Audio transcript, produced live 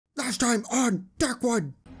Last time on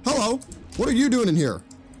Darkwood. Hello, what are you doing in here?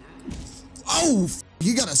 Oh,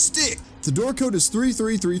 you got a stick. The door code is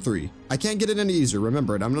 3333. I can't get it any easier,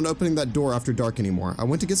 remember it. I'm not opening that door after dark anymore. I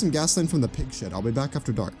went to get some gasoline from the pig shed. I'll be back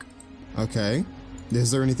after dark. Okay. Is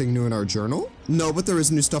there anything new in our journal? No, but there is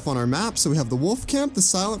new stuff on our map. So we have the wolf camp, the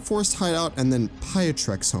silent forest hideout, and then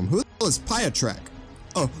Piatrek's home. Who the hell is Piatrek?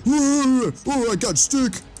 Oh, I got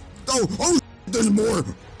stick. Oh, there's more.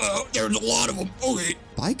 There's a lot of them. Okay.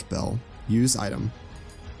 Bike bell. Use item.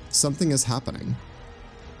 Something is happening.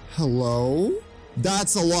 Hello?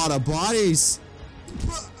 That's a lot of bodies.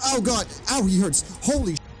 Oh god. Ow, he hurts.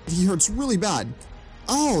 Holy shit, he hurts really bad.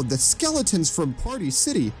 Oh, the skeletons from Party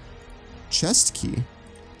City. Chest key.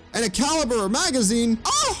 And a caliber magazine.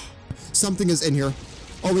 Oh! Something is in here.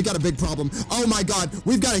 Oh, we got a big problem. Oh my god,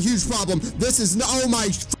 we've got a huge problem. This is no, oh my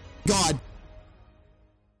god.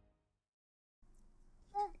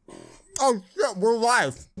 Oh shit, we're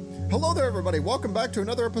live. Hello there everybody, welcome back to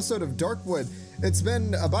another episode of Darkwood. It's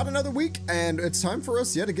been about another week and it's time for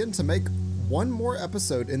us yet again to make one more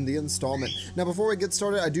episode in the installment. Now before we get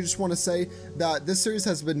started, I do just want to say that this series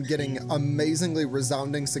has been getting amazingly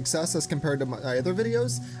resounding success as compared to my other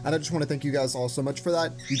videos, and I just want to thank you guys all so much for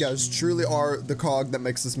that. You guys truly are the cog that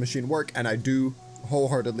makes this machine work, and I do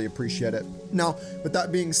wholeheartedly appreciate it. Now, with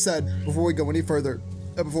that being said, before we go any further,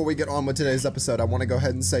 before we get on with today's episode, I want to go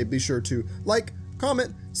ahead and say be sure to like,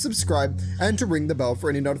 comment, subscribe, and to ring the bell for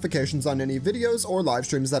any notifications on any videos or live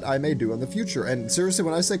streams that I may do in the future. And seriously,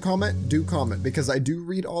 when I say comment, do comment, because I do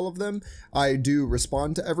read all of them. I do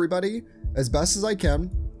respond to everybody as best as I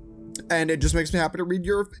can, and it just makes me happy to read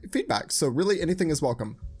your feedback. So really, anything is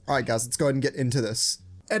welcome. All right, guys, let's go ahead and get into this.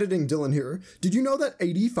 Editing Dylan here. Did you know that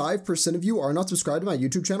 85% of you are not subscribed to my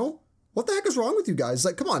YouTube channel? What the heck is wrong with you guys?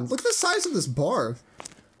 Like, come on, look at the size of this bar.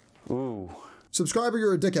 Ooh. Subscriber,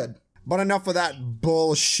 you're a dickhead. But enough of that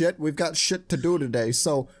bullshit. We've got shit to do today.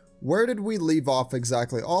 So where did we leave off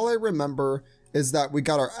exactly? All I remember is that we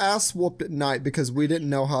got our ass whooped at night because we didn't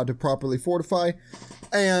know how to properly fortify.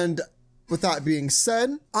 And with that being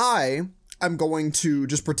said, I am going to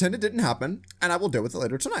just pretend it didn't happen and I will deal with it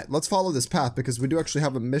later tonight. Let's follow this path because we do actually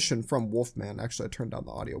have a mission from Wolfman. Actually, I turned down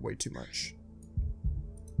the audio way too much.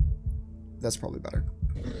 That's probably better.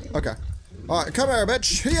 Okay. All right, come here,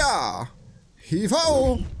 bitch. Yeah.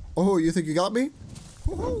 Heave-ho. Oh, you think you got me?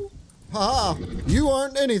 Ha! You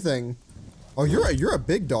aren't anything. Oh, you're a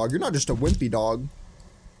big dog. You're not just a wimpy dog.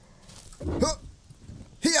 Huh.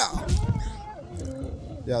 Yeah.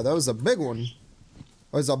 Yeah, that was a big one.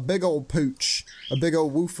 That was a big old pooch. A big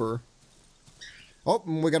old woofer. Oh,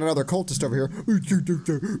 we got another cultist over here.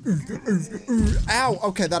 Ow!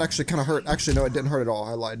 Okay, that actually kind of hurt. Actually, no, it didn't hurt at all.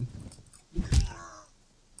 I lied.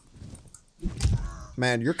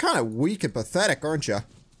 Man, you're kind of weak and pathetic, aren't you?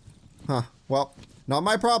 Huh. Well, not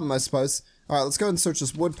my problem, I suppose. Alright, let's go and search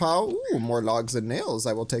this wood pile. Ooh, more logs and nails.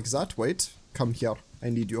 I will take that. Wait. Come here. I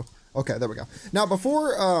need you. Okay, there we go. Now,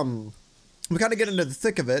 before we kind of get into the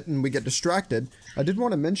thick of it and we get distracted, I did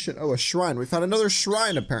want to mention, oh, a shrine. We found another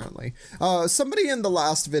shrine, apparently. Somebody in the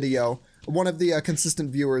last video, one of the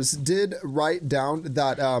consistent viewers, did write down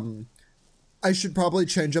that I should probably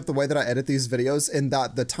change up the way that I edit these videos, in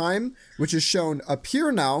that the time, which is shown up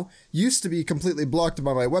here now, used to be completely blocked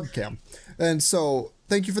by my webcam. And so,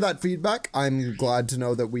 thank you for that feedback. I'm glad to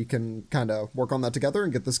know that we can kind of work on that together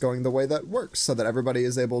and get this going the way that works, so that everybody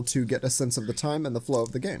is able to get a sense of the time and the flow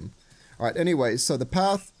of the game. Alright, anyway, so the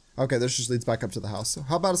path, okay, this just leads back up to the house. So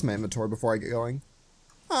how about is my inventory before I get going?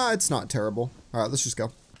 It's not terrible. Alright, let's just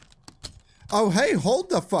go. Oh, hey, hold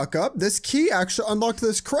the fuck up. This key actually unlocked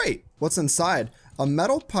this crate. What's inside? A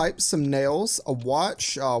metal pipe, some nails, a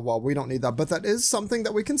watch. Well, we don't need that, but that is something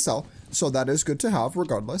that we can sell. So that is good to have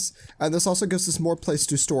regardless. And this also gives us more place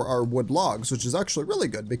to store our wood logs, which is actually really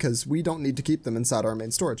good because we don't need to keep them inside our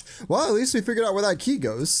main storage. Well, at least we figured out where that key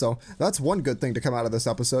goes. So that's one good thing to come out of this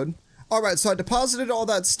episode. Alright, so I deposited all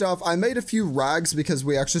that stuff. I made a few rags because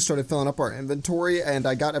we actually started filling up our inventory and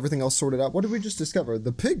I got everything else sorted out. What did we just discover?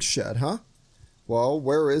 The pig shed, huh? Well,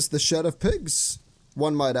 where is the shed of pigs?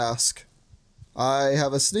 One might ask. I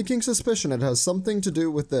have a sneaking suspicion it has something to do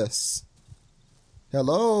with this.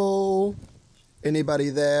 Hello? Anybody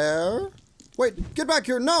there? Wait, get back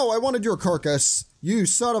here. No, I wanted your carcass. You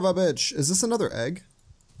son of a bitch. Is this another egg?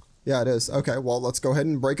 Yeah, it is. Okay, well, let's go ahead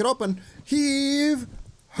and break it open. Heave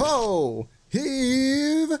ho!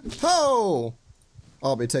 Heave ho!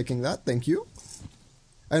 I'll be taking that, thank you.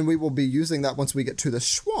 And we will be using that once we get to the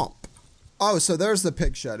swamp. Oh, so there's the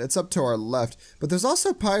pig shed. It's up to our left. But there's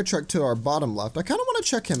also Piatrek to our bottom left. I kind of want to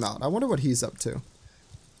check him out. I wonder what he's up to.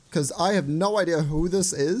 Because I have no idea who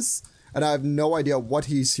this is. and I have no idea what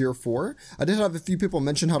he's here for. I did have a few people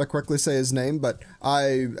mention how to correctly say his name, but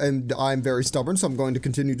I'm very stubborn, so I'm going to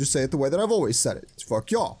continue to say it the way that I've always said it. It's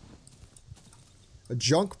fuck y'all. A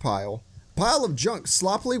junk pile. Pile of junk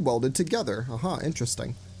sloppily welded together.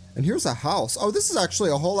 Interesting. And here's a house. Oh, this is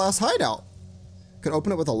actually a whole ass hideout. Could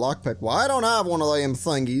open it with a lockpick. Well, I don't have one of them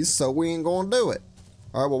thingies, so we ain't gonna do it.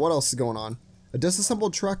 Alright, well, what else is going on? A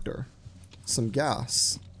disassembled tractor. Some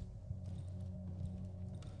gas.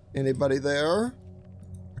 Anybody there?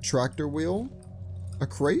 A tractor wheel? A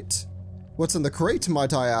crate? What's in the crate,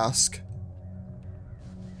 might I ask?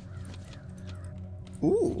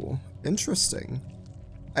 Ooh, interesting.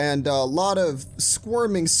 And a lot of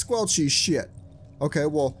squirming, squelchy shit. Okay,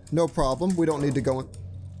 well, no problem. We don't need to go in.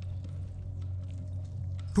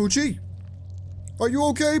 Poochie? Are you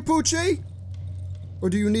okay, Poochie? Or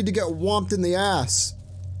do you need to get whomped in the ass?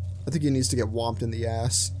 I think he needs to get whomped in the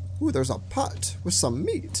ass. Ooh, there's a pot with some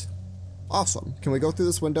meat. Awesome. Can we go through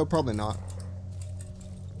this window? Probably not.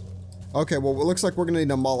 Okay, well, it looks like we're gonna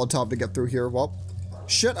need a Molotov to get through here. Well,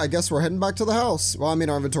 shit, I guess we're heading back to the house. Well, I mean,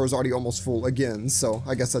 our inventory is already almost full again, so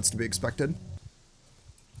I guess that's to be expected.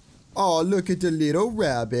 Oh, look at the little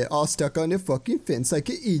rabbit all stuck on the fucking fence like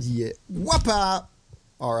an idiot. Whoppa!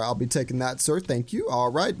 Alright, I'll be taking that, sir. Thank you.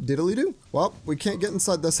 Alright, diddly-doo. Well, we can't get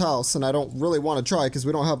inside this house, and I don't really want to try because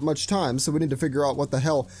we don't have much time, so we need to figure out what the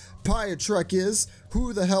hell Pyatrek is,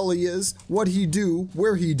 who the hell he is, what he do,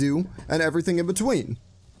 where he do, and everything in between.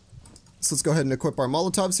 So let's go ahead and equip our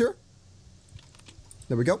Molotovs here.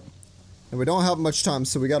 There we go. And we don't have much time,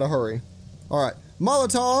 so we gotta hurry. Alright,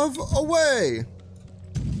 Molotov away!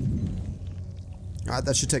 Alright,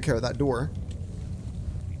 that should take care of that door.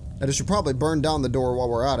 And it should probably burn down the door while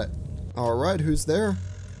we're at it. Alright, who's there?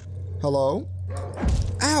 Hello?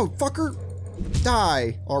 Ow, fucker!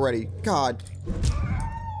 Die already. God.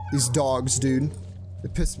 These dogs, dude. They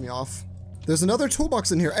pissed me off. There's another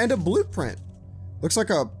toolbox in here and a blueprint. Looks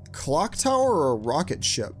like a clock tower or a rocket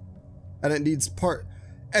ship. And it needs part.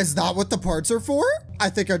 Is that what the parts are for?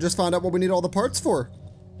 I think I just found out what we need all the parts for.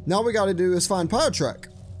 Now we gotta do is find Pyatrek,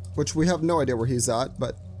 which we have no idea where he's at,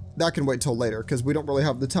 but that can wait till later, because we don't really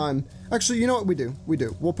have the time. Actually, you know what we do? We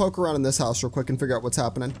do. We'll poke around in this house real quick and figure out what's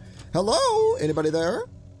happening. Hello? Anybody there?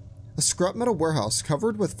 A scrap metal warehouse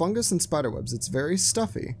covered with fungus and spiderwebs. It's very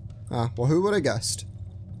stuffy. Ah, well, who would have guessed?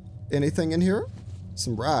 Anything in here?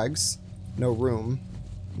 Some rags. No room,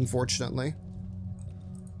 unfortunately.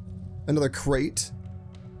 Another crate.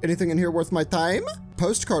 Anything in here worth my time?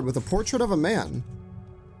 Postcard with a portrait of a man.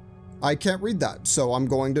 I can't read that, so I'm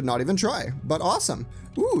going to not even try, but awesome.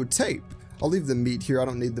 Ooh, tape. I'll leave the meat here. I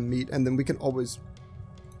don't need the meat, and then we can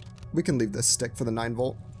leave this stick for the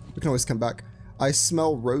 9-volt. We can always come back. I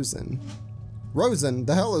smell rosin. Rosin?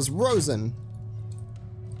 The hell is rosin?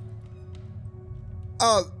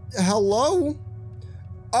 Hello?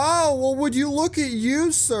 Oh, well, would you look at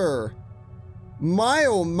you, sir? My,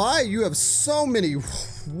 oh my, you have so many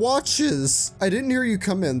watches. I didn't hear you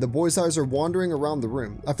come in. The boy's eyes are wandering around the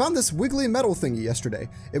room. I found this wiggly metal thingy yesterday.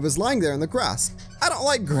 It was lying there in the grass. I don't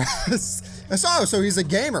like grass. Oh, so he's a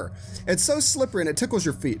gamer. It's so slippery and it tickles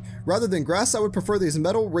your feet. Rather than grass, I would prefer these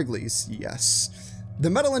metal wrigglies. Yes. The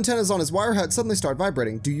metal antennas on his wire hat suddenly start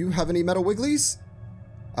vibrating. Do you have any metal wigglies?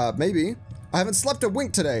 Maybe. I haven't slept a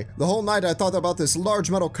wink today. The whole night I thought about this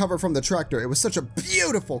large metal cover from the tractor. It was such a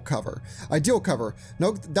beautiful cover. Ideal cover.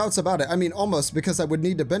 No doubts about it. I mean, almost, because I would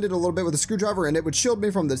need to bend it a little bit with a screwdriver and it would shield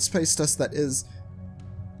me from the space dust that is...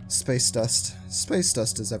 Space dust. Space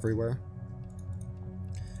dust is everywhere.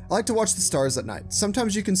 I like to watch the stars at night.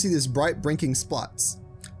 Sometimes you can see these bright blinking spots.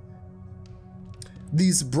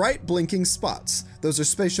 These bright blinking spots. Those are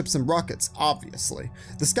spaceships and rockets, obviously.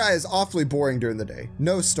 The sky is awfully boring during the day.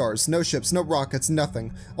 No stars, no ships, no rockets,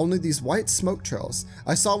 nothing. Only these white smoke trails.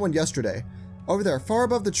 I saw one yesterday. Over there, far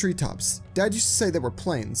above the treetops. Dad used to say they were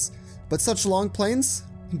planes. But such long planes?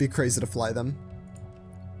 It'd be crazy to fly them.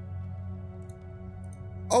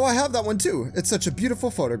 Oh, I have that one too. It's such a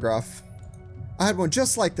beautiful photograph. I had one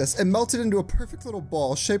just like this. It melted into a perfect little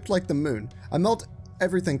ball shaped like the moon. I melt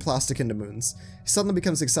everything plastic into moons. He suddenly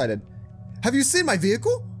becomes excited. Have you seen my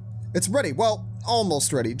vehicle? It's ready. Well,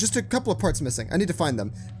 almost ready. Just a couple of parts missing. I need to find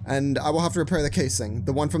them. And I will have to repair the casing.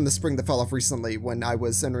 The one from the spring that fell off recently. When I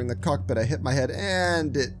was entering the cockpit, I hit my head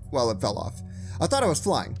and it fell off. I thought I was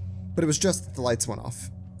flying, but it was just that the lights went off.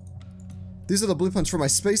 These are the blueprints for my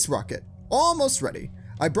space rocket. Almost ready.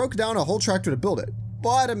 I broke down a whole tractor to build it.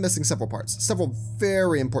 But I'm missing several parts. Several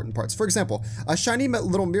very important parts. For example, a shiny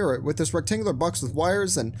little mirror with this rectangular box with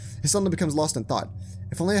wires, and he suddenly becomes lost in thought.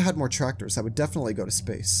 If only I had more tractors, I would definitely go to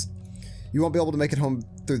space. You won't be able to make it home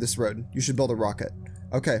through this road. You should build a rocket.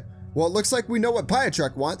 Okay. Well, it looks like we know what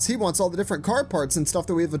Pyatrek wants. He wants all the different car parts and stuff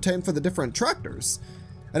that we've obtained for the different tractors.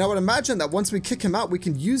 And I would imagine that once we kick him out, we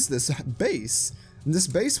can use this base. And this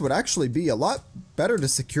base would actually be a lot better to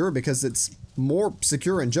secure because it's more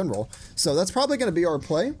secure in general. So that's probably going to be our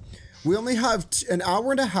play. We only have an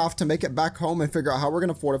hour and a half to make it back home and figure out how we're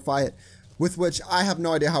going to fortify it, with which I have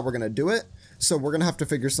no idea how we're going to do it. So we're going to have to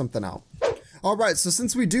figure something out. All right, so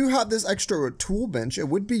since we do have this extra tool bench, it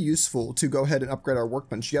would be useful to go ahead and upgrade our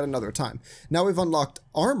workbench yet another time. Now we've unlocked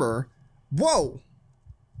armor. Whoa!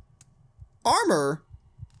 Armor?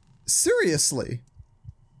 Seriously?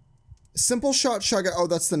 Simple shot shotgun. Oh,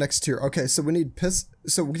 that's the next tier. Okay, so we need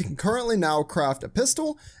so we can currently now craft a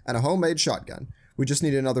pistol and a homemade shotgun. We just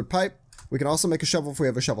need another pipe. We can also make a shovel if we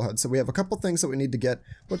have a shovel head. So we have a couple things that we need to get.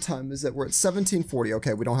 What time is it? We're at 17:40.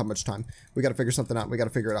 Okay, we don't have much time. We got to figure something out. We got to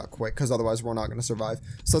figure it out quick because otherwise we're not going to survive.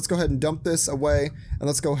 So let's go ahead and dump this away and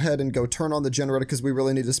let's go ahead and go turn on the generator because we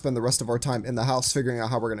really need to spend the rest of our time in the house figuring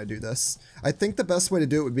out how we're going to do this. I think the best way to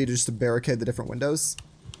do it would be just to barricade the different windows.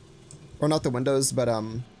 Or not the windows, but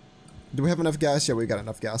do we have enough gas? Yeah, we got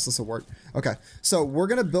enough gas. This will work. Okay, so we're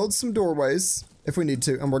going to build some doorways if we need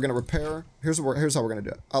to, and we're going to repair. Here's how we're going to do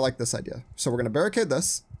it. I like this idea. So we're going to barricade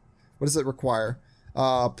this. What does it require?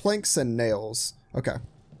 Planks and nails. Okay,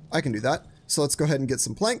 I can do that. So let's go ahead and get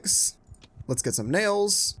some planks. Let's get some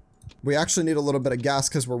nails. We actually need a little bit of gas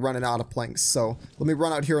because we're running out of planks. So let me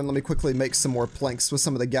run out here and let me quickly make some more planks with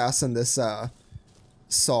some of the gas in this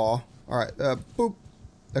saw. All right, boop.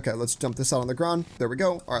 Okay, let's dump this out on the ground. There we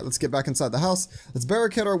go. All right, let's get back inside the house. Let's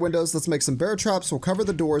barricade our windows. Let's make some bear traps. We'll cover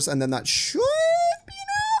the doors, and then that should be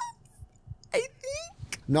enough, I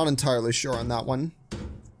think. Not entirely sure on that one.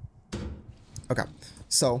 Okay,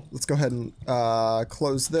 so let's go ahead and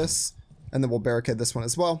close this, and then we'll barricade this one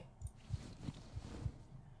as well.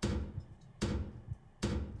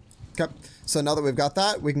 Okay, so now that we've got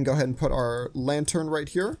that, we can go ahead and put our lantern right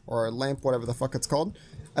here, or our lamp, whatever the fuck it's called.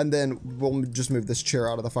 And then we'll just move this chair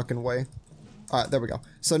out of the fucking way. All right, there we go.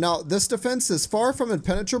 So now this defense is far from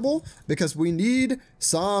impenetrable because we need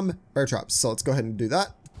some bear traps. So let's go ahead and do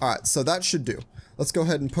that. All right, so that should do. Let's go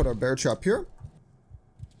ahead and put our bear trap here.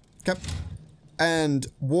 Okay. And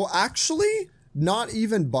we'll actually not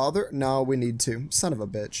even bother. No, we need to. Son of a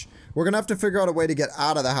bitch. We're going to have to figure out a way to get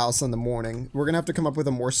out of the house in the morning. We're going to have to come up with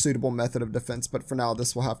a more suitable method of defense. But for now,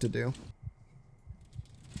 this will have to do.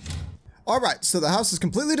 Alright, so the house is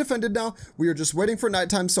completely defended now. We are just waiting for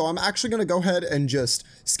nighttime, so I'm actually going to go ahead and just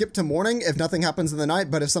skip to morning if nothing happens in the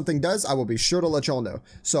night, but if something does, I will be sure to let y'all know.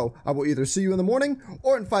 So, I will either see you in the morning,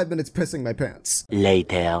 or in 5 minutes pissing my pants.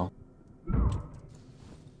 Later.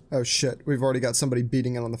 Oh shit, we've already got somebody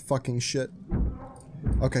beating in on the fucking shit.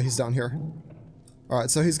 Okay, he's down here.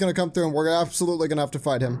 Alright, so he's going to come through and we're absolutely going to have to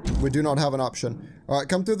fight him. We do not have an option. Alright,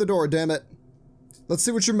 come through the door, damn it. Let's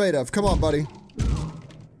see what you're made of. Come on, buddy.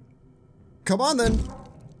 Come on, then.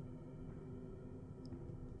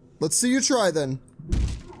 Let's see you try, then.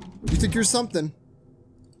 You think you're something?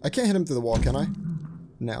 I can't hit him through the wall, can I?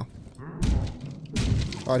 No.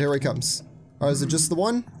 Alright, here he comes. Alright, is it just the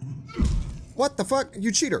one? What the fuck?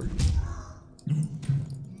 You cheater.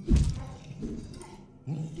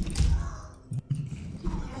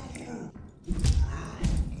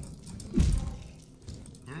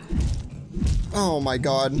 Oh my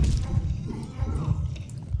god.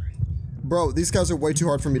 Bro, these guys are way too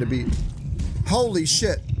hard for me to beat. Holy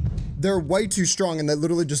shit. They're way too strong and they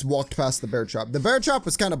literally just walked past the bear trap. The bear trap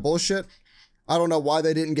was kind of bullshit. I don't know why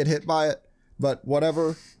they didn't get hit by it, but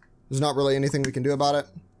whatever. There's not really anything we can do about it.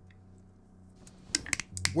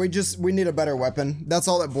 We need a better weapon. That's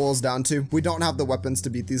all it boils down to. We don't have the weapons to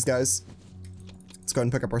beat these guys. Let's go ahead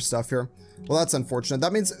and pick up our stuff here. Well, that's unfortunate.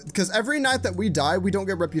 That means, because every night that we die, we don't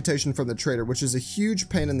get reputation from the trader, which is a huge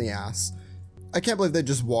pain in the ass. I can't believe they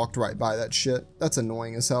just walked right by that shit. That's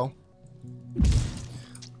annoying as hell.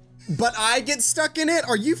 But I get stuck in it?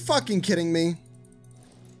 Are you fucking kidding me?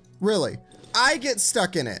 Really? I get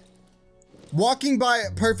stuck in it. Walking by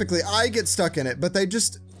it perfectly, I get stuck in it, but they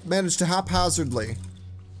just managed to haphazardly.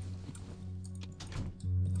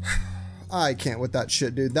 I can't with that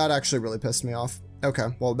shit, dude. That actually really pissed me off. Okay,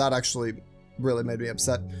 well, that actually really made me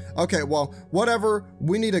upset. Okay, well, whatever.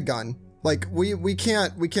 We need a gun. Like, we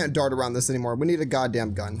can't dart around this anymore. We need a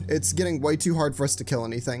goddamn gun. It's getting way too hard for us to kill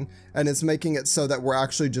anything, and it's making it so that we're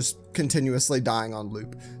actually just continuously dying on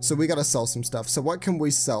loop. So we gotta sell some stuff. So what can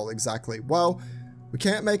we sell exactly? Well, we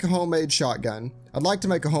can't make a homemade shotgun. I'd like to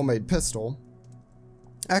make a homemade pistol.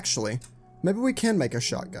 Actually, maybe we can make a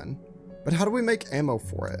shotgun. But how do we make ammo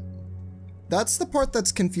for it? That's the part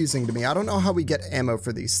that's confusing to me. I don't know how we get ammo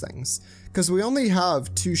for these things. Because we only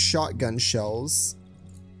have 2 shotgun shells.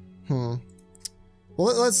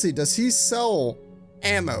 Well, let's see. Does he sell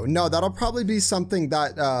ammo? No, that'll probably be something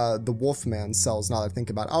that the Wolfman sells now that I think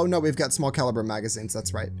about it. Oh, no, we've got small caliber magazines.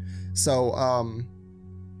 That's right. So,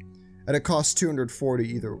 and it costs 240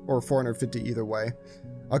 either, or 450 either way.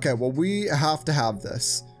 Okay, well, we have to have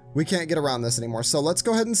this. We can't get around this anymore. So let's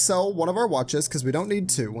go ahead and sell one of our watches because we don't need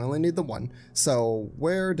two. We only need the one. So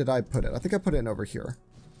where did I put it? I think I put it in over here.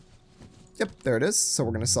 Yep, there it is. So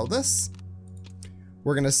we're going to sell this.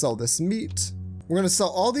 We're going to sell this meat. We're going to sell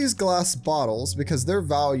all these glass bottles because they're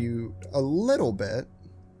valued a little bit.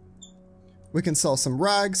 We can sell some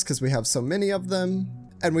rags because we have so many of them.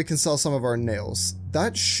 And we can sell some of our nails.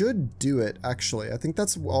 That should do it, actually. I think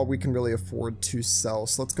that's all we can really afford to sell.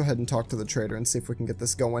 So let's go ahead and talk to the trader and see if we can get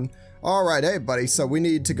this going. All right, hey, buddy. So we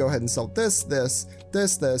need to go ahead and sell this.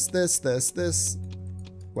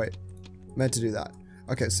 Wait, meant to do that.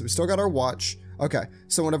 Okay, so we still got our watch. Okay,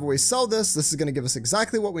 so whenever we sell this, this is going to give us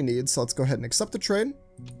exactly what we need. So let's go ahead and accept the trade.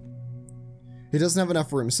 He doesn't have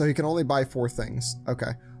enough room, so he can only buy 4 things.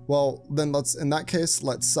 Okay, well, then in that case,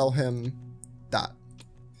 let's sell him that.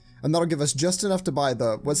 And that'll give us just enough to buy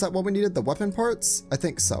the, was that what we needed? The weapon parts? I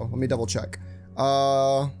think so. Let me double check.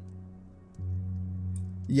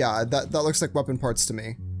 Yeah, that looks like weapon parts to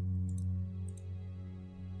me.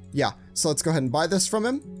 Yeah, so let's go ahead and buy this from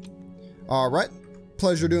him. All right.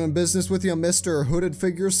 Pleasure doing business with you, Mr. Hooded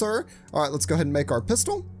Figure, sir. All right, let's go ahead and make our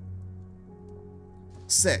pistol.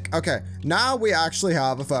 Sick. Okay, now we actually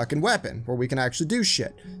have a fucking weapon where we can actually do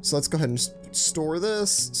shit. So let's go ahead and store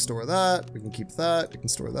this, store that. We can keep that. We can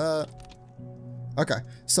store that. Okay,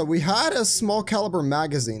 so we had a small caliber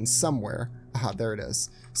magazine somewhere. Aha, there it is.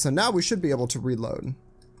 So now we should be able to reload.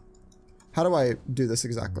 How do I do this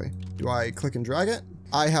exactly? Do I click and drag it?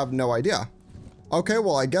 I have no idea. Okay,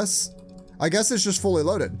 well, I guess it's just fully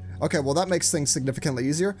loaded. Okay, well, that makes things significantly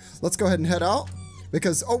easier. Let's go ahead and head out.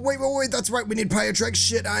 Because, oh, wait, that's right, we need Pyatrek.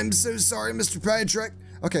 Shit, I'm so sorry, Mr. Pyatrek.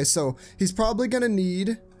 Okay, so he's probably gonna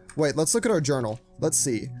need, wait, let's look at our journal. Let's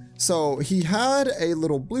see. So he had a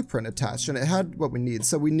little blueprint attached and it had what we need.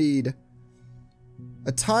 So we need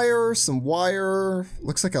a tire, some wire,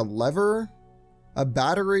 looks like a lever, a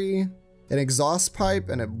battery, an exhaust pipe,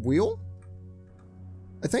 and a wheel,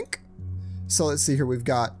 I think. So let's see here, we've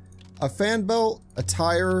got a fan belt, a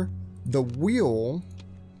tire, the wheel.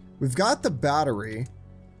 We've got the battery.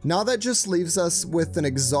 Now that just leaves us with an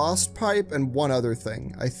exhaust pipe and one other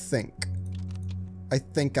thing, I think. I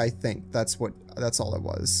think that's all it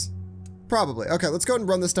was. Probably. Okay, let's go ahead and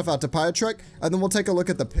run this stuff out to Pyatrek, and then we'll take a look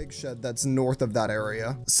at the pig shed that's north of that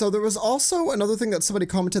area. So there was also another thing that somebody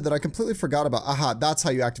commented that I completely forgot about. Aha, that's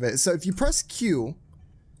how you activate it. So if you press Q,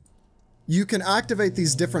 you can activate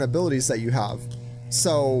these different abilities that you have.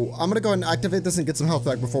 So I'm gonna go ahead and activate this and get some health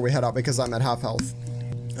back before we head out because I'm at half health.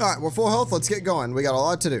 All right, we're full health. Let's get going. We got a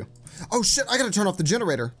lot to do. Oh shit, I gotta turn off the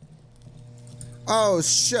generator. Oh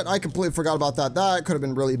shit, I completely forgot about that. That could have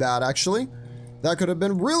been really bad, actually. That could have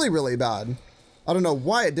been really, really bad. I don't know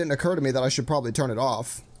why it didn't occur to me that I should probably turn it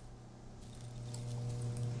off.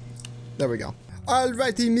 There we go.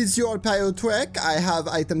 Alrighty, Monsieur Pyatrek, I have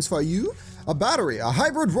items for you. A battery, a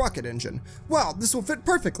hybrid rocket engine. Wow, this will fit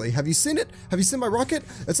perfectly. Have you seen it? Have you seen my rocket?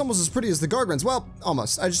 It's almost as pretty as the Gargren's. Well,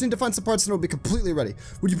 almost. I just need to find some parts and it'll be completely ready.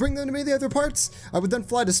 Would you bring them to me, the other parts? I would then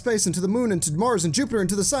fly to space and to the moon and to Mars and Jupiter and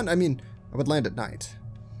to the sun. I mean, I would land at night.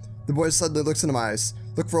 The boy suddenly looks into my eyes.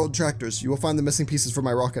 Look for old tractors. You will find the missing pieces for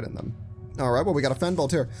my rocket in them. Alright, well, we got a fan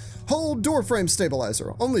belt here. Hold door frame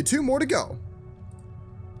stabilizer. Only 2 more to go.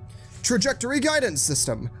 Trajectory guidance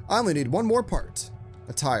system. I only need 1 more part.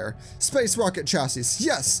 A tire. Space rocket chassis.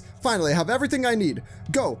 Yes! Finally, I have everything I need.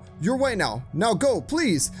 Go. Your way now. Now go,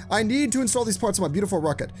 please. I need to install these parts on my beautiful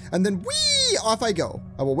rocket. And then whee! Off I go.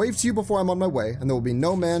 I will wave to you before I'm on my way, and there will be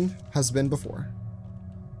no man has been before.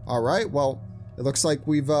 Alright, well, it looks like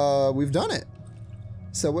we've done it.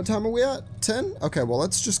 So what time are we at? 10? Okay, well,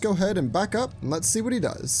 let's just go ahead and back up, and let's see what he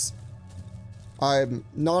does. I'm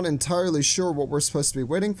not entirely sure what we're supposed to be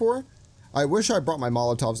waiting for. I wish I brought my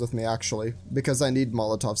Molotovs with me, actually, because I need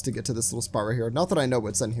Molotovs to get to this little spot right here. Not that I know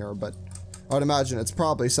what's in here, but I would imagine it's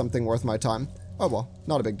probably something worth my time. Oh well,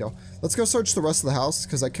 not a big deal. Let's go search the rest of the house,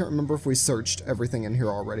 because I can't remember if we searched everything in here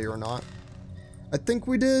already or not. I think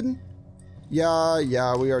we did.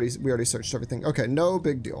 Yeah, we already searched everything. Okay, no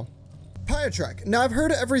big deal. Pyatrek. Now, I've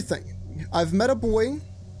heard everything. I've met a boy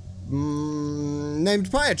named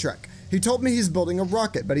Pyatrek. He told me he's building a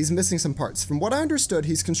rocket, but he's missing some parts. From what I understood,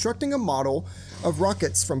 he's constructing a model of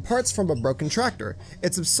rockets from parts from a broken tractor.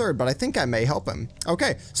 It's absurd, but I think I may help him.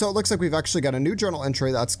 Okay, so it looks like we've actually got a new journal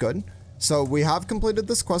entry. That's good. So we have completed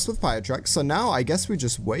this quest with Pyatrek. So now I guess we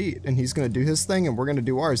just wait, and he's going to do his thing, and we're going to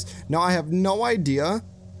do ours. Now, I have no idea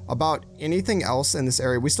about anything else in this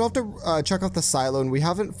area. We still have to check out the silo, and we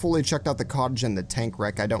haven't fully checked out the cottage and the tank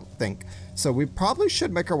wreck, I don't think. So we probably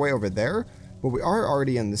should make our way over there, but we are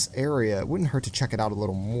already in this area. It wouldn't hurt to check it out a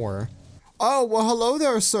little more. Oh, well, hello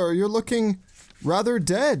there, sir. You're looking rather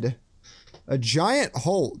dead. A giant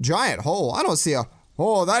hole. Giant hole? I don't see a...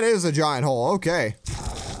 Oh, that is a giant hole. Okay.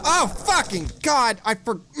 Oh, fucking God. I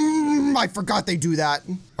forgot they do that.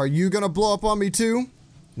 Are you gonna blow up on me too?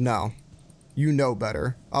 No. You know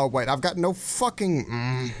better. Oh, wait. I've got no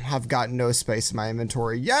fucking... I've got no space in my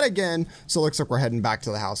inventory yet again. So it looks like we're heading back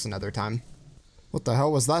to the house another time. What the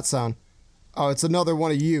hell was that sound? Oh, it's another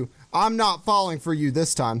one of you. I'm not falling for you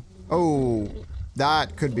this time. Oh,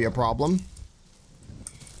 that could be a problem.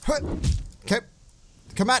 Okay.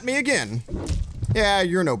 Come at me again. Yeah,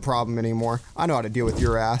 you're no problem anymore. I know how to deal with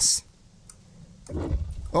your ass.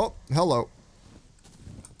 Oh, hello.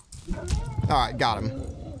 Alright, got him.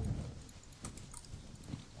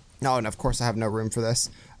 Oh, and of course I have no room for this.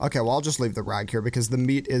 Okay, well, I'll just leave the rag here because the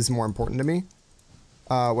meat is more important to me.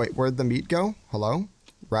 Wait, where'd the meat go? Hello?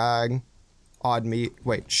 Rag. Odd meat.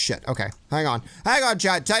 Wait, shit. Okay, hang on. Hang on,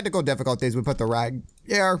 chat. Technical difficulties. We put the rag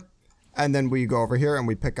here. And then we go over here and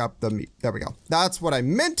we pick up the meat. There we go. That's what I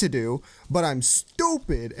meant to do, but I'm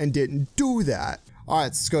stupid and didn't do that. All right,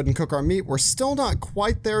 let's go ahead and cook our meat. We're still not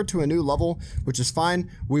quite there to a new level, which is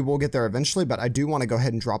fine. We will get there eventually, but I do want to go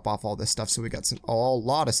ahead and drop off all this stuff. So we got a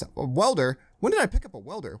lot of stuff. A welder. When did I pick up a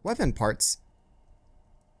welder? Weapon parts.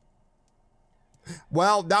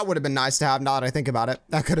 Well, that would have been nice to have now that I think about it.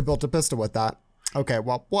 I could have built a pistol with that. Okay,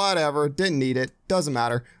 well, whatever. Didn't need it. Doesn't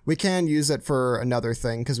matter. We can use it for another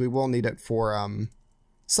thing because we will need it for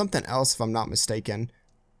something else if I'm not mistaken.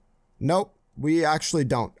 Nope, we actually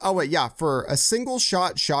don't. Oh, wait, yeah, for a single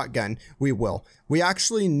shot shotgun, we will. We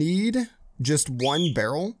actually need just one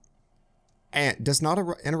barrel and does not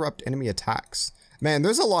interrupt enemy attacks. Man,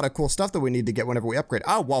 there's a lot of cool stuff that we need to get whenever we upgrade.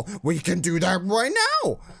 Oh, well, we can do that right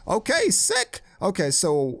now. Okay, sick. Okay,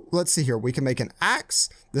 so let's see here. We can make an axe.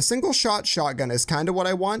 The single shot shotgun is kind of what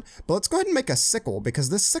I want, but let's go ahead and make a sickle because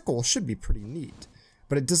this sickle should be pretty neat.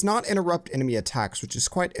 But it does not interrupt enemy attacks, which is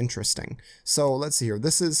quite interesting. So let's see here.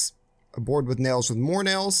 This is a board with nails with more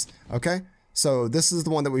nails. Okay, so this is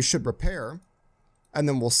the one that we should repair. And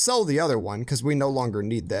then we'll sell the other one because we no longer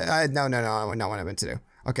need that. No, not what I meant to do.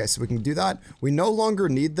 Okay, so we can do that. We no longer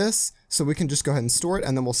need this, so we can just go ahead and store it,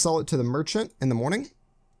 and then we'll sell it to the merchant in the morning.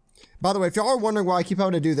 By the way, if y'all are wondering why I keep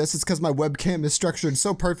having to do this, it's because my webcam is structured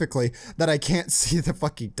so perfectly that I can't see the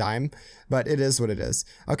fucking time, but it is what it is.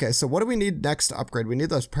 Okay, so what do we need next to upgrade? We need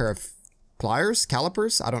those pair of pliers,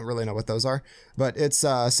 calipers? I don't really know what those are, but it's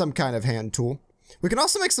some kind of hand tool. We can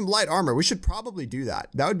also make some light armor. We should probably do that.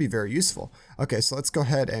 That would be very useful. Okay, so let's go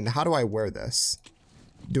ahead and how do I wear this?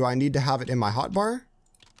 Do I need to have it in my hotbar?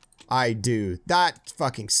 I do. That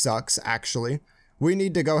fucking sucks, actually. We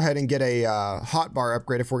need to go ahead and get a hotbar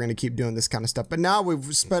upgrade if we're going to keep doing this kind of stuff. But now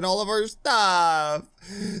we've spent all of our stuff,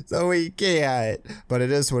 so we can't. But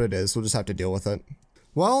it is what it is. We'll just have to deal with it.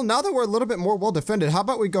 Well, now that we're a little bit more well defended, how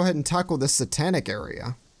about we go ahead and tackle this satanic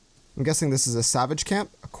area? I'm guessing this is a savage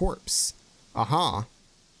camp? A corpse. Uh-huh.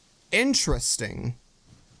 Interesting.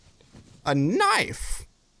 A knife.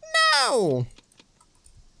 No!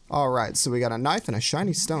 Alright, so we got a knife and a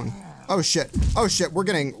shiny stone. Oh shit. Oh shit, we're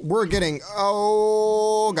getting,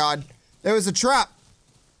 oh god. It was a trap.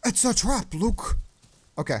 It's a trap, Luke.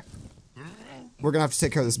 Okay. We're gonna have to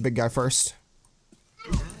take care of this big guy first.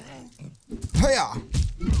 Hiya!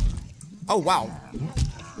 Oh wow.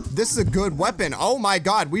 This is a good weapon. Oh my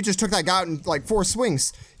god, we just took that guy out in like 4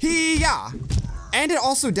 swings. Hiya! And it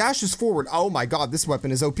also dashes forward. Oh my god, this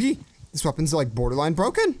weapon is OP. This weapon's like borderline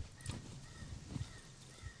broken.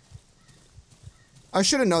 I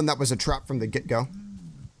should have known that was a trap from the get-go.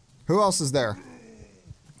 Who else is there?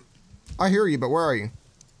 I hear you, but where are you?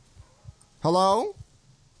 Hello?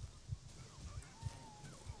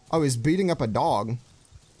 Oh, he's beating up a dog.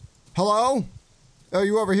 Hello? Are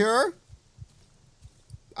you over here?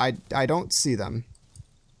 I don't see them.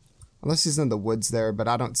 Unless he's in the woods there, but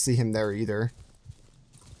I don't see him there either.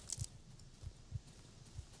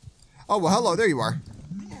 Oh, well, hello, there you are.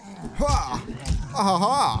 Ha! Ha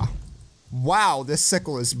ha! Wow, this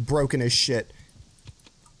sickle is broken as shit.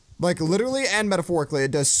 Like, literally and metaphorically,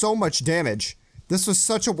 it does so much damage. This was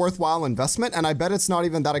such a worthwhile investment, and I bet it's not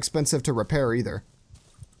even that expensive to repair either.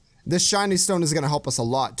 This shiny stone is going to help us a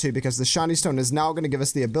lot, too, because the shiny stone is now going to give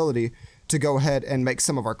us the ability to go ahead and make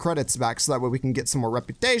some of our credits back, so that way we can get some more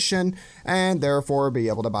reputation, and therefore be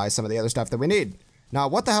able to buy some of the other stuff that we need. Now,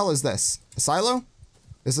 what the hell is this? A silo?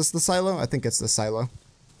 Is this the silo? I think it's the silo.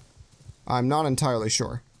 I'm not entirely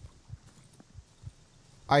sure.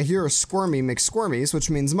 I hear a squirmy McSquirmies, which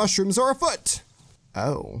means mushrooms are afoot.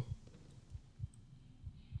 Oh.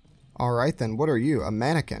 Alright then, what are you? A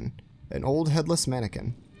mannequin. An old headless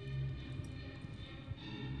mannequin.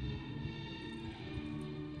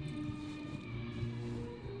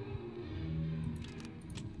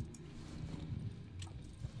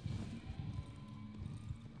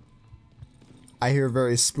 I hear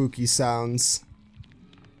very spooky sounds.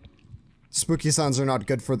 Spooky sounds are not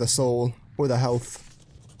good for the soul, or the health,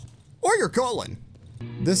 or your colon.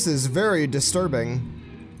 This is very disturbing.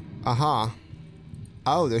 Aha.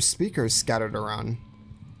 Oh, there's speakers scattered around.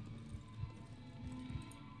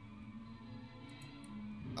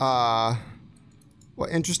 What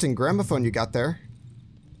interesting gramophone you got there.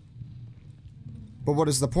 But what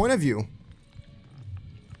is the point of you?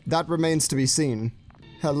 That remains to be seen.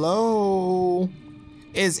 Hello?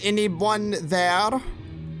 Is anyone there?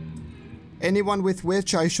 Anyone with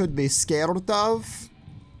which I should be scared of?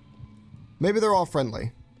 Maybe they're all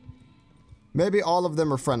friendly. Maybe all of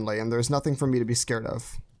them are friendly and there's nothing for me to be scared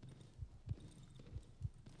of.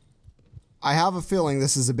 I have a feeling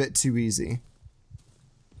this is a bit too easy.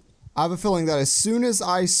 I have a feeling that as soon as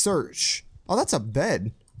I search... Oh, that's a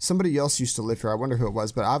bed. Somebody else used to live here. I wonder who it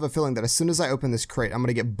was, but I have a feeling that as soon as I open this crate, I'm going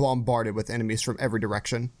to get bombarded with enemies from every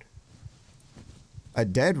direction. A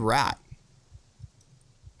dead rat.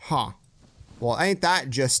 Huh. Well, ain't that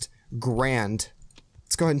just grand?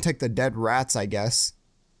 Let's go ahead and take the dead rats, I guess.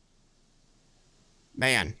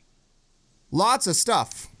 Man. Lots of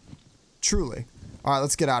stuff. Truly. Alright,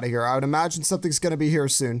 let's get out of here. I would imagine something's going to be here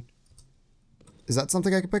soon. Is that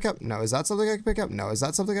something I can pick up? No. Is that something I can pick up? No. Is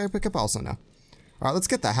that something I can pick up? Also no. Alright, let's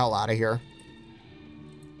get the hell out of here.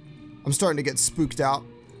 I'm starting to get spooked out.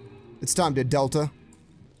 It's time to Delta.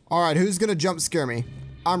 Alright, who's gonna jump scare me?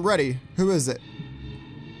 I'm ready. Who is it?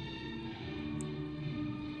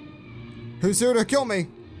 Who's here to kill me?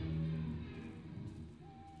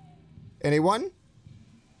 Anyone?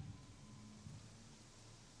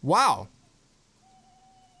 Wow.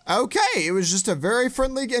 Okay, it was just a very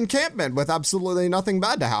friendly encampment with absolutely nothing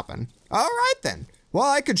bad to happen. Alright then. Well,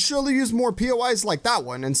 I could surely use more POIs like that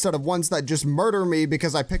one instead of ones that just murder me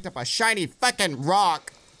because I picked up a shiny fucking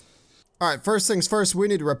rock. Alright, first things first, we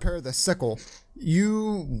need to repair the sickle.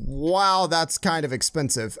 Wow, that's kind of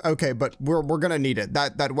expensive. Okay, but we're gonna need it.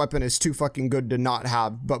 That weapon is too fucking good to not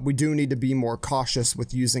have, but we do need to be more cautious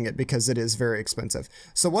with using it because it is very expensive.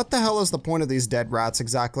 So what the hell is the point of these dead rats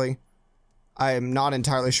exactly? I am not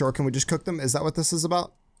entirely sure. Can we just cook them? Is that what this is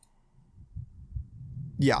about?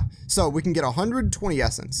 Yeah, so we can get 120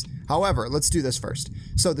 essence. However, let's do this first.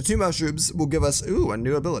 So the 2 mushrooms will give us, a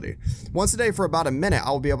new ability. Once a day for about a minute,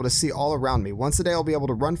 I'll be able to see all around me. Once a day, I'll be able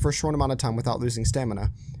to run for a short amount of time without losing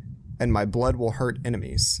stamina. And my blood will hurt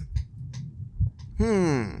enemies.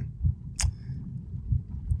 Because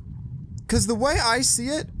the way I see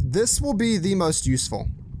it, this will be the most useful.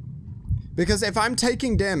 Because if I'm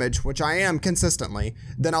taking damage, which I am consistently,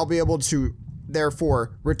 then I'll be able to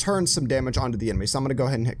therefore return some damage onto the enemy. So I'm going to go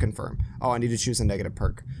ahead and hit confirm. Oh, I need to choose a negative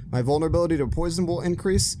perk. My vulnerability to poison will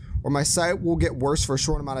increase, or my sight will get worse for a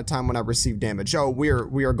short amount of time when I receive damage. Oh, we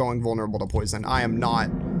are going vulnerable to poison. I am not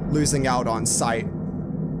losing out on sight.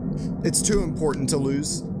 It's too important to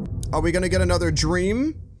lose. Are we going to get another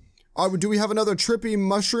dream? Do we have another trippy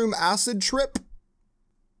mushroom acid trip?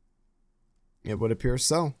 It would appear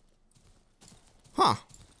so. Huh.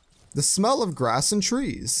 The smell of grass and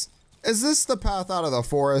trees. Is this the path out of the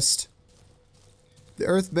forest? The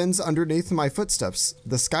earth bends underneath my footsteps.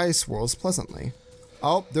 The sky swirls pleasantly.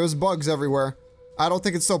 Oh, there's bugs everywhere. I don't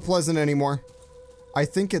think it's so pleasant anymore. I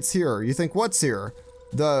think it's here. You think what's here?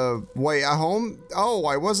 The way home? Oh,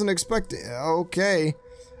 I wasn't expecting. Okay.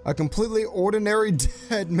 A completely ordinary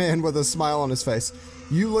dead man with a smile on his face.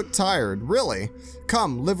 You look tired. Really?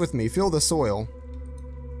 Come, live with me. Feel the soil.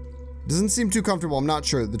 Doesn't seem too comfortable, I'm not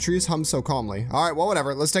sure. The trees hum so calmly. Alright, well,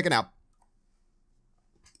 whatever. Let's take a nap.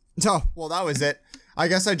 Oh, well, that was it. I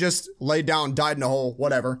guess I just laid down, died in a hole.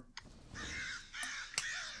 Whatever.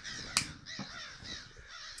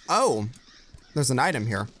 Oh, there's an item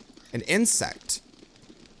here. An insect.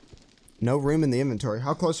 No room in the inventory.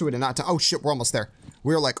 How close are we to not to... Oh, shit, we're almost there.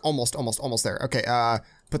 We're like almost there. Okay,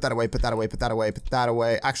 put that away, put that away, put that away, put that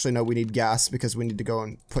away. Actually, no, we need gas because we need to go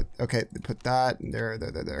and put that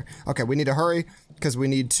there. Okay, we need to hurry because we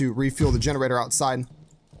need to refuel the generator outside.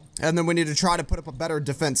 And then we need to try to put up a better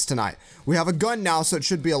defense tonight. We have a gun now, so it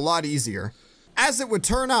should be a lot easier. As it would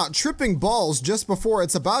turn out, tripping balls just before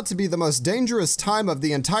it's about to be the most dangerous time of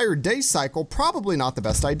the entire day cycle, probably not the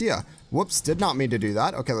best idea. Whoops, did not mean to do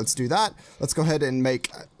that. Okay, let's do that. Let's go ahead and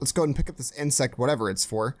pick up this insect, whatever it's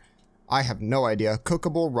for. I have no idea.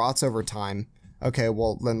 Cookable, rots over time. Okay,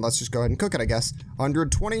 well, then let's just go ahead and cook it, I guess.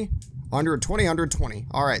 120, 120, 120.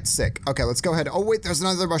 All right, sick. Okay, let's go ahead. Oh, wait, there's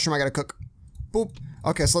another mushroom I gotta cook. Boop.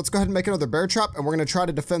 Okay, so let's go ahead and make another bear trap, and we're gonna try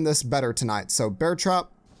to defend this better tonight. So bear trap,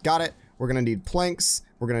 got it. We're gonna need planks.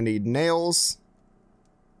 We're gonna need nails.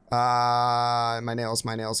 My nails.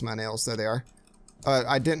 There they are.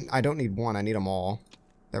 I don't need one. I need them all.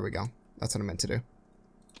 There we go. That's what I meant to do.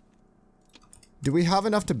 Do we have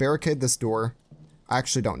enough to barricade this door? I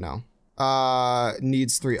actually don't know.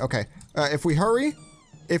 Needs 3. Okay. If we hurry,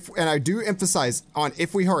 and I do emphasize on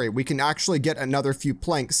if we hurry, we can actually get another few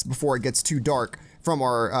planks before it gets too dark from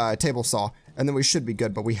our table saw, and then we should be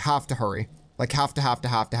good, but we have to hurry. Like, have to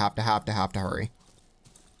hurry.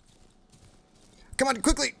 Come on,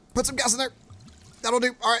 quickly! Put some gas in there! That'll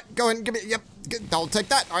do. Alright, go ahead and give me, yep, I'll take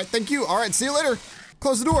that. Alright, thank you. Alright, see you later.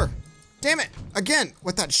 Close the door. Damn it, again,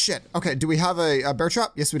 with that shit. Okay, do we have a bear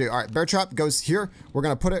trap? Yes, we do. Alright, bear trap goes here. We're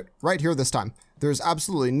gonna put it right here this time. There's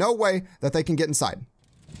absolutely no way that they can get inside.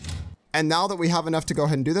 And now that we have enough to go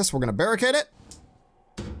ahead and do this, we're gonna barricade it.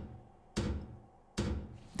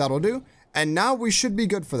 That'll do. And now we should be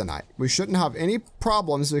good for the night. We shouldn't have any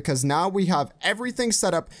problems because now we have everything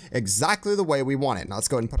set up exactly the way we want it. Now let's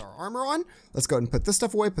go ahead and put our armor on. Let's go ahead and put this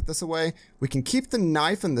stuff away, put this away. We can keep the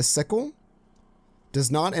knife and the sickle. Does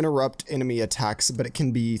not interrupt enemy attacks, but it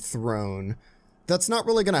can be thrown. That's not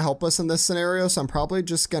really going to help us in this scenario, so I'm probably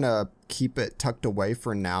just going to keep it tucked away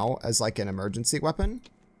for now as like an emergency weapon.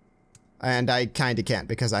 And I kind of can't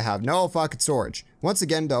because I have no fucking storage. Once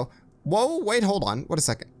again, though, whoa, wait, hold on. What a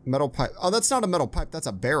second. Metal pipe. Oh, that's not a metal pipe. That's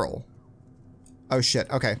a barrel. Oh, shit.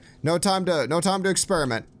 Okay. No time to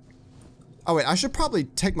experiment. Oh, wait, I should probably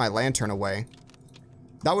take my lantern away.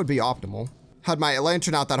 That would be optimal. Had my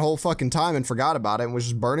lantern out that whole fucking time and forgot about it and was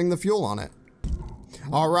just burning the fuel on it.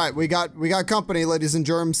 All right, we got company, ladies and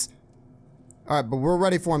germs. All right, but we're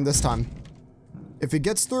ready for him this time. If he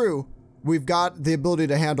gets through, we've got the ability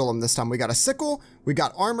to handle him this time. We got a sickle, we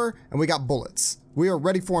got armor, and we got bullets. We are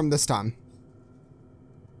ready for him this time.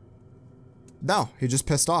 No, he just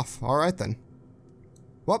pissed off. All right, then.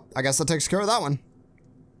 Well, I guess that takes care of that one.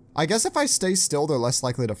 I guess if I stay still, they're less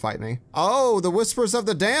likely to fight me. Oh, the Whispers of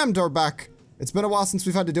the Damned are back. It's been a while since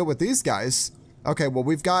we've had to deal with these guys. Okay, well,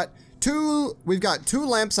 we've got two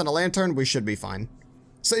lamps and a lantern. We should be fine.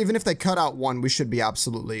 So even if they cut out one, we should be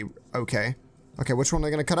absolutely okay. Okay, which one are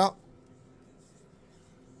they gonna cut out?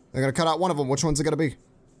 They're gonna cut out one of them. Which one's it gonna be?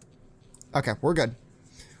 Okay, we're good.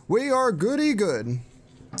 We are goody good.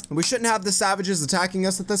 We shouldn't have the savages attacking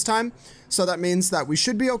us at this time. So that means that we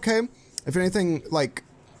should be okay. If anything, like,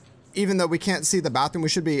 even though we can't see the bathroom, we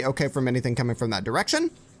should be okay from anything coming from that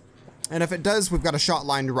direction. And if it does, we've got a shot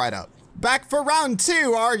lined right up. Back for round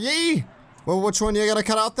 2, are ye? Well, which one you gotta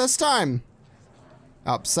cut out this time?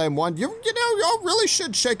 Oh, same one. You know, y'all really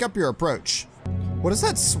should shake up your approach. What is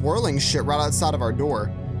that swirling shit right outside of our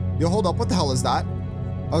door? Yo, hold up, what the hell is that?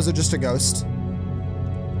 Oh, is it just a ghost?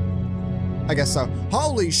 I guess so.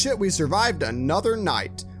 Holy shit, we survived another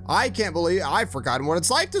night. I can't believe I've forgotten what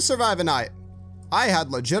it's like to survive a night. I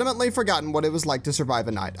had legitimately forgotten what it was like to survive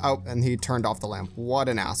a night. Oh, and he turned off the lamp. What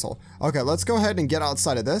an asshole. Okay, let's go ahead and get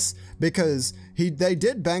outside of this because they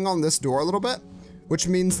did bang on this door a little bit, which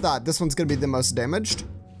means that this one's gonna be the most damaged.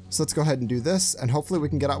 So let's go ahead and do this and hopefully we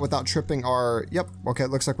can get out without tripping our, yep, okay, it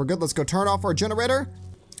looks like we're good. Let's go turn off our generator.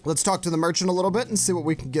 Let's talk to the merchant a little bit and see what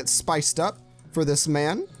we can get spiced up for this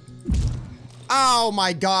man. Oh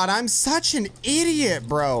my God, I'm such an idiot,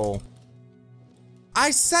 bro.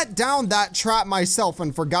 I set down that trap myself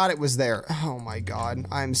and forgot it was there. Oh my God,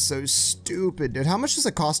 I'm so stupid, dude. How much does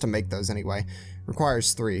it cost to make those anyway?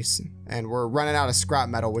 Requires 3, and we're running out of scrap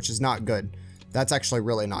metal, which is not good. That's actually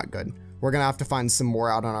really not good. We're gonna have to find some more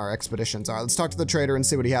out on our expeditions. All right, let's talk to the trader and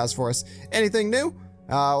see what he has for us. Anything new?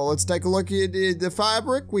 Well, let's take a look at the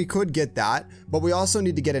fabric. We could get that, but we also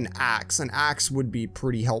need to get an axe. An axe would be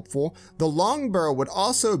pretty helpful. The long barrel would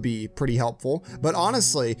also be pretty helpful, but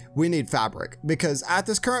honestly, we need fabric because at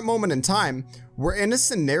this current moment in time, we're in a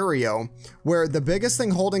scenario where the biggest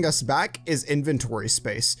thing holding us back is inventory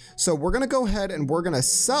space. So we're gonna go ahead and we're gonna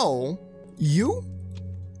sell you,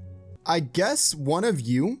 I guess one of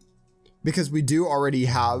you, because we do already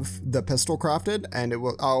have the pistol crafted and it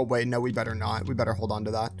will, oh wait, no, we better not. We better hold on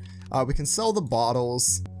to that. We can sell the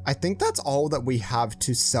bottles. I think that's all that we have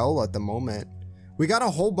to sell at the moment. We got a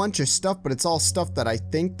whole bunch of stuff, but it's all stuff that I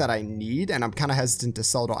think that I need and I'm kind of hesitant to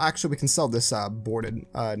sell it all. Actually, we can sell this boarded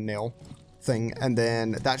nail thing and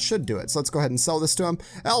then that should do it. So let's go ahead and sell this to him.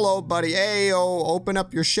 Hello, buddy. Hey, oh, open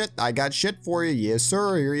up your shit. I got shit for you. Yes,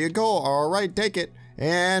 sir. Here you go. All right, take it.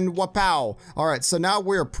 And wapow. All right, so now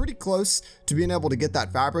we're pretty close to being able to get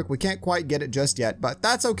that fabric. We can't quite get it just yet, but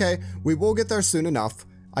that's okay. We will get there soon enough.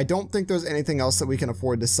 I don't think there's anything else that we can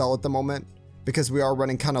afford to sell at the moment because we are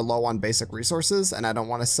running kind of low on basic resources and I don't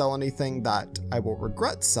want to sell anything that I will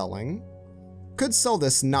regret selling. Could sell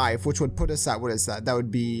this knife, which would put us at, what is that?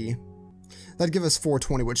 That'd give us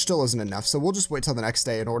 420, which still isn't enough. So we'll just wait till the next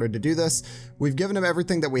day in order to do this. We've given him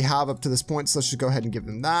everything that we have up to this point. So let's just go ahead and give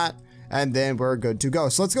him that. And then we're good to go.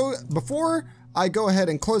 So let's go. Before I go ahead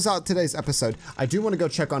and close out today's episode, I do want to go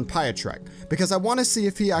check on Pietrek because I want to see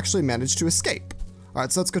if he actually managed to escape. All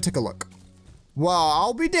right, so let's go take a look. Well,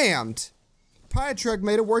 I'll be damned. Pietrek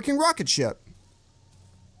made a working rocket ship.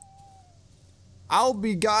 I'll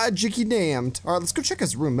be god jicky damned. All right, let's go check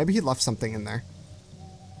his room. Maybe he left something in there.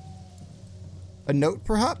 A note,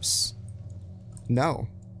 perhaps? No.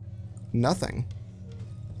 Nothing.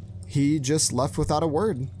 He just left without a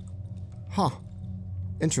word. Huh.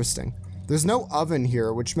 Interesting. There's no oven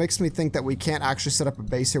here, which makes me think that we can't actually set up a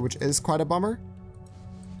base here, which is quite a bummer.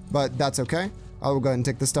 But that's okay. I will go ahead and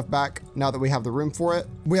take this stuff back now that we have the room for it.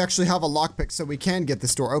 We actually have a lockpick, so we can get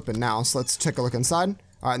this door open now. So let's take a look inside.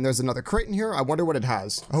 All right, and there's another crate in here. I wonder what it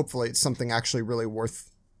has. Hopefully it's something actually really worth,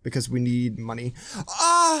 because we need money.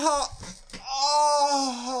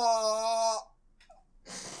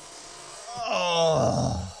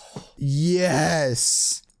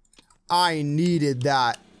 Yes. I needed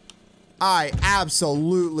that. I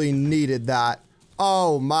absolutely needed that.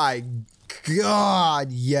 Oh my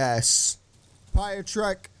god, yes.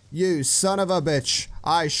 Pietrek, you son of a bitch.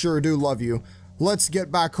 I sure do love you. Let's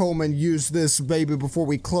get back home and use this baby before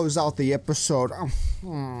we close out the episode.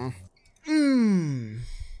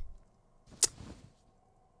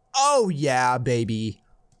 Oh yeah, baby.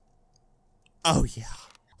 Oh yeah.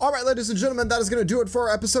 All right, ladies and gentlemen, that is going to do it for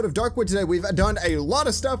our episode of Darkwood today. We've done a lot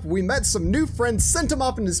of stuff. We met some new friends, sent him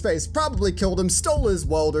off into space, probably killed him, stole his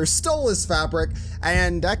welder, stole his fabric,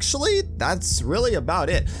 and actually, that's really about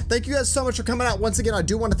it. Thank you guys so much for coming out. Once again, I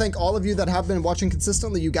do want to thank all of you that have been watching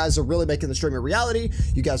consistently. You guys are really making the stream a reality.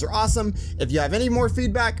 You guys are awesome. If you have any more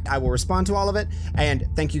feedback, I will respond to all of it, and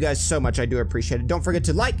thank you guys so much. I do appreciate it. Don't forget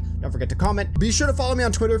to like, don't forget to comment. Be sure to follow me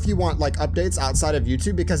on Twitter if you want like updates outside of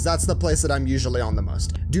YouTube, because that's the place that I'm usually on the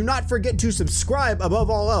most. Do not forget to subscribe above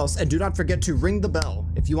all else, and do not forget to ring the bell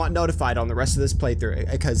if you want notified on the rest of this playthrough,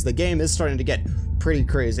 because the game is starting to get pretty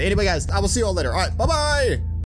crazy. Anyway, guys, I will see you all later. All right, bye-bye!